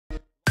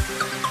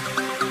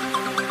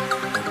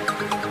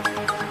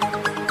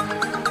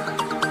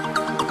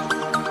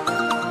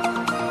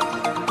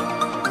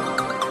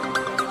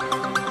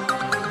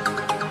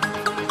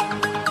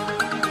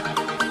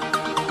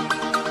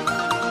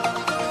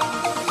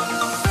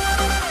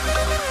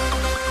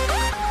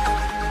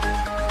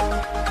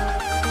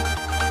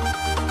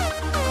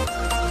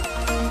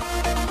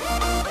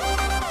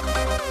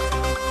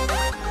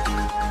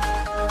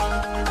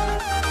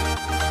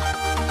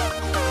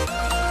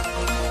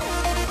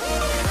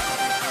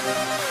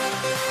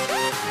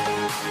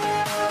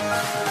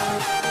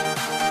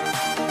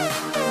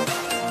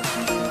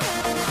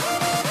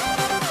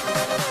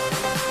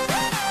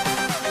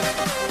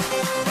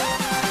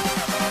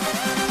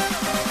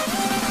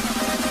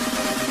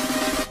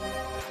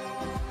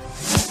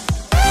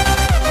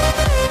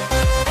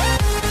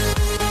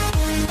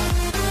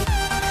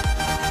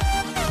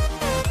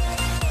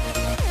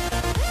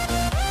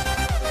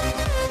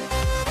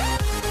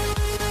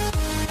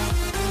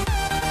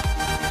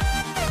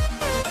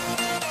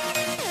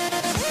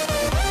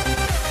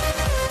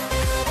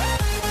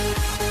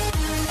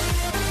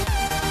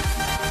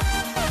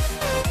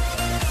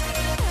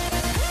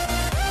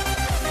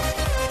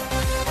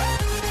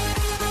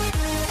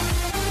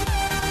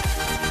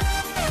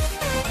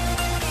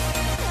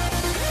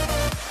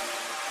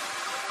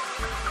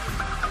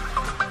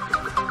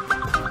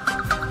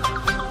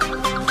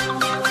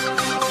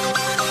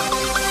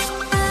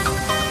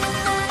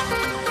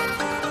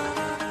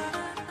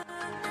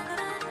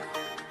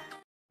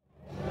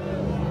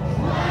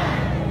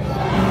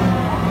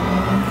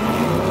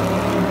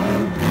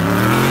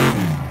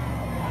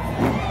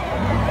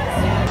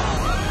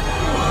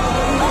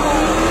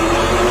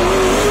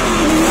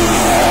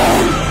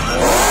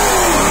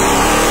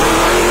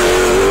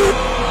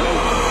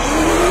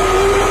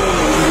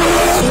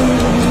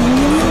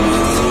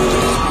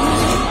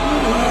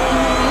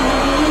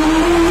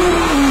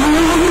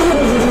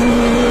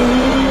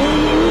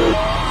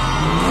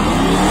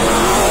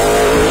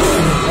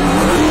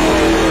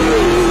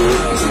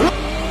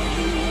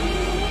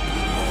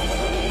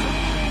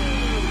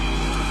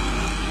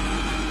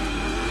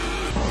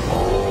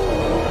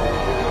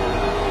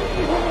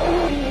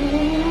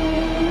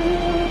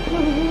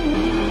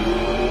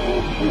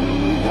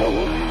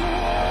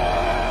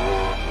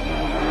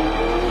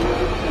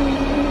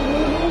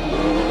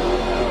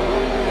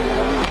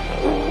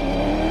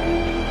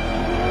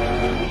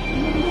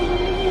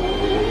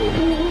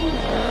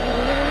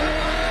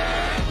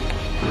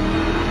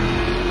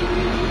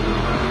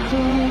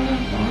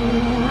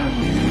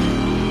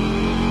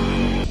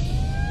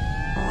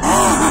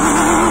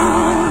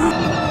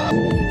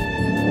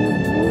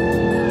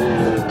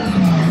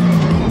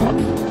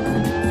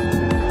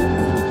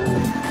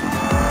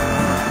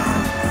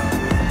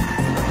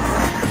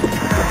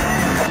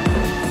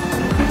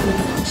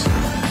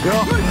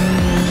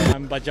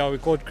But yeah, we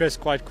caught Chris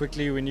quite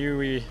quickly. We knew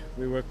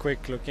we were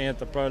quick looking at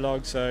the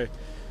prologue, so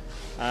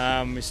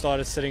we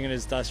started sitting in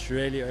his dust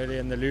really early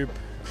in the loop.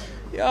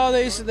 Yeah,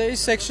 there is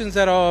sections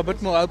that are a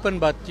bit more open,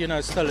 but you know,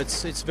 still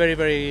it's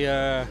very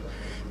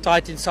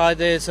tight inside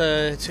there. So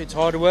it's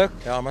hard work.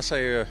 Yeah, I must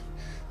say,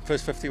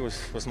 first 50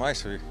 was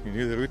nice. We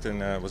knew the route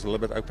and was a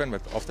little bit open,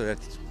 but after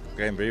that it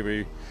became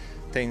very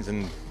tense,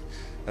 and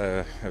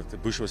the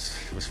bush was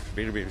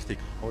very thick.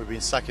 We've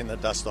been stuck in the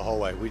dust the whole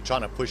way. We're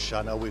trying to push.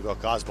 I know we've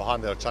got guys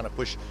behind that are trying to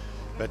push,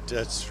 but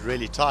it's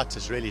really tight.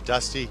 It's really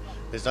dusty.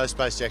 There's no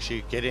space to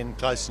actually get in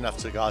close enough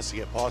to the guys to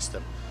get past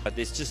them. But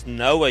there's just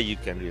no way you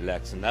can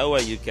relax, no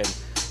way you can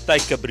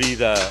take a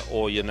breather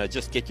or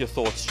just get your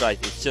thoughts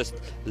straight. It's just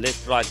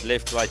left,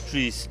 right,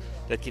 trees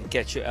that can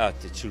catch you out.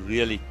 It's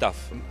really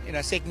tough.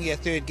 Second gear,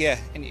 third gear,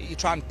 and you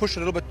try and push a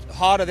little bit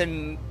harder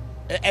than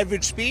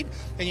average speed,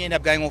 and you end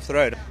up going off the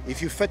road.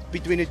 If you fit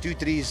between the two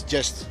trees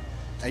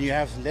and you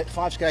have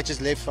 5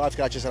 scratches left, 5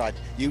 scratches right,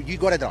 you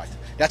got it right.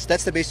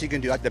 That's the best you can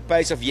do. The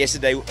pace of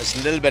yesterday was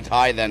a little bit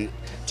higher than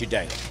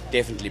today,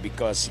 definitely,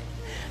 because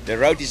the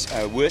road is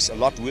a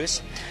lot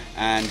worse,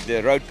 and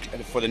the road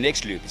for the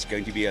next loop is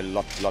going to be a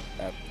lot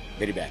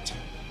very bad.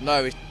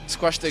 No, we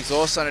squashed the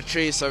exhaust on a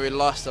tree, so we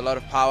lost a lot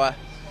of power,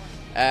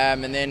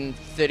 and then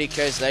 30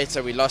 k's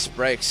later we lost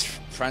brakes,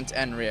 front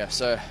and rear,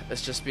 so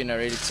it's just been a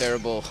really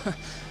terrible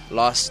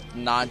last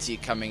 90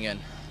 coming in.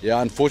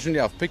 Yeah, unfortunately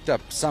I've picked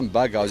up some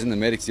bug. I was in the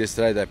medics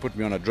yesterday, they put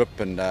me on a drip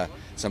and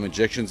some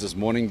injections this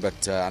morning,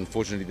 but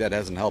unfortunately that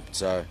hasn't helped,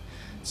 so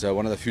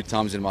one of the few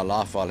times in my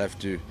life I'll have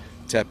to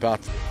tap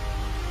out.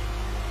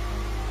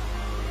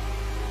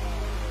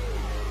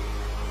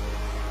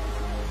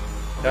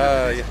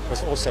 Yeah, it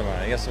was awesome,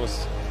 man.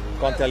 Yes,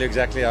 can't tell you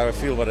exactly how I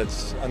feel, but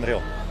it's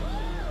unreal.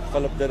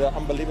 Philip did an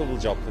unbelievable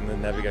job in the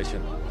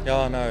navigation.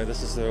 Yeah, no,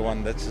 this is the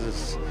one. That's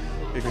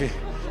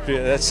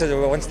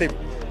one step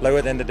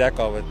lower than the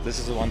Dakar, but this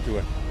is the one to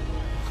win.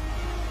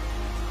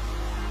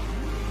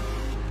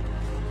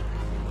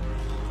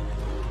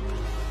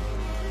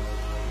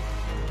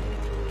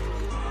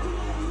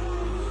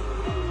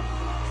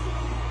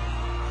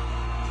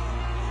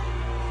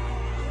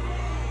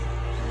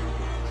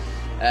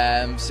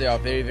 So yeah,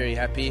 very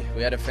happy.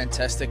 We had a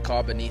fantastic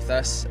car beneath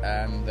us.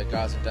 The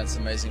guys have done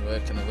some amazing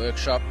work in the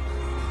workshop.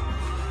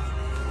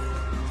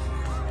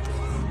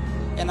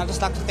 And I'd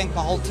just like to thank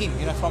my whole team,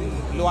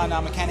 from Luan,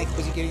 our mechanic,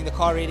 busy getting the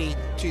car ready,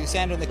 to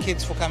Sandra and the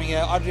kids for coming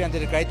here. Adrian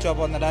did a great job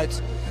on the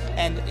notes,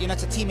 and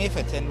it's a team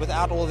effort, and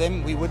without all of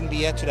them we wouldn't be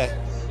here today.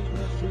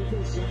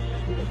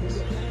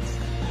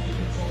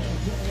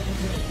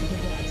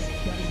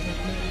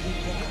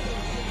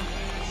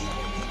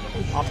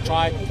 I've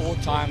tried 4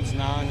 times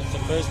now, and it's the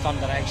first time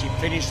that I actually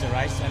finished the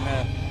race,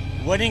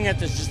 and winning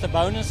it is just a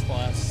bonus for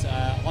us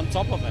on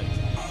top of it.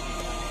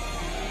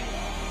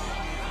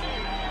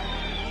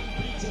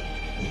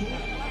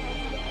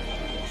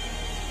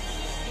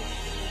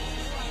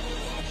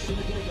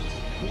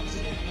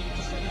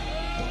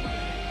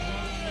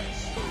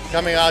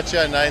 Coming out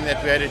here knowing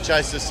that we had to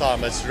chase this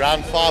time. It's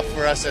round 5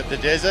 for us at the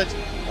desert,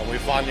 and we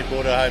finally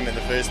brought her home in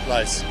the first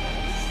place.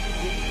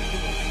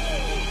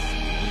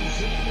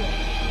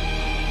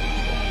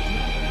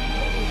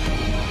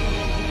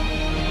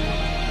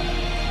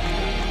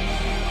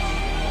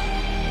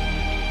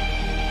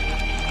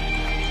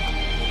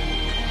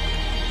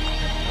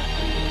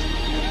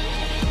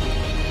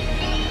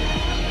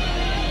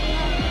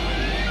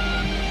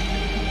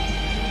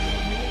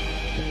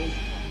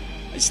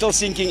 It's still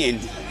sinking in.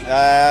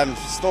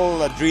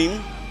 Still a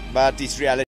dream, but it's reality.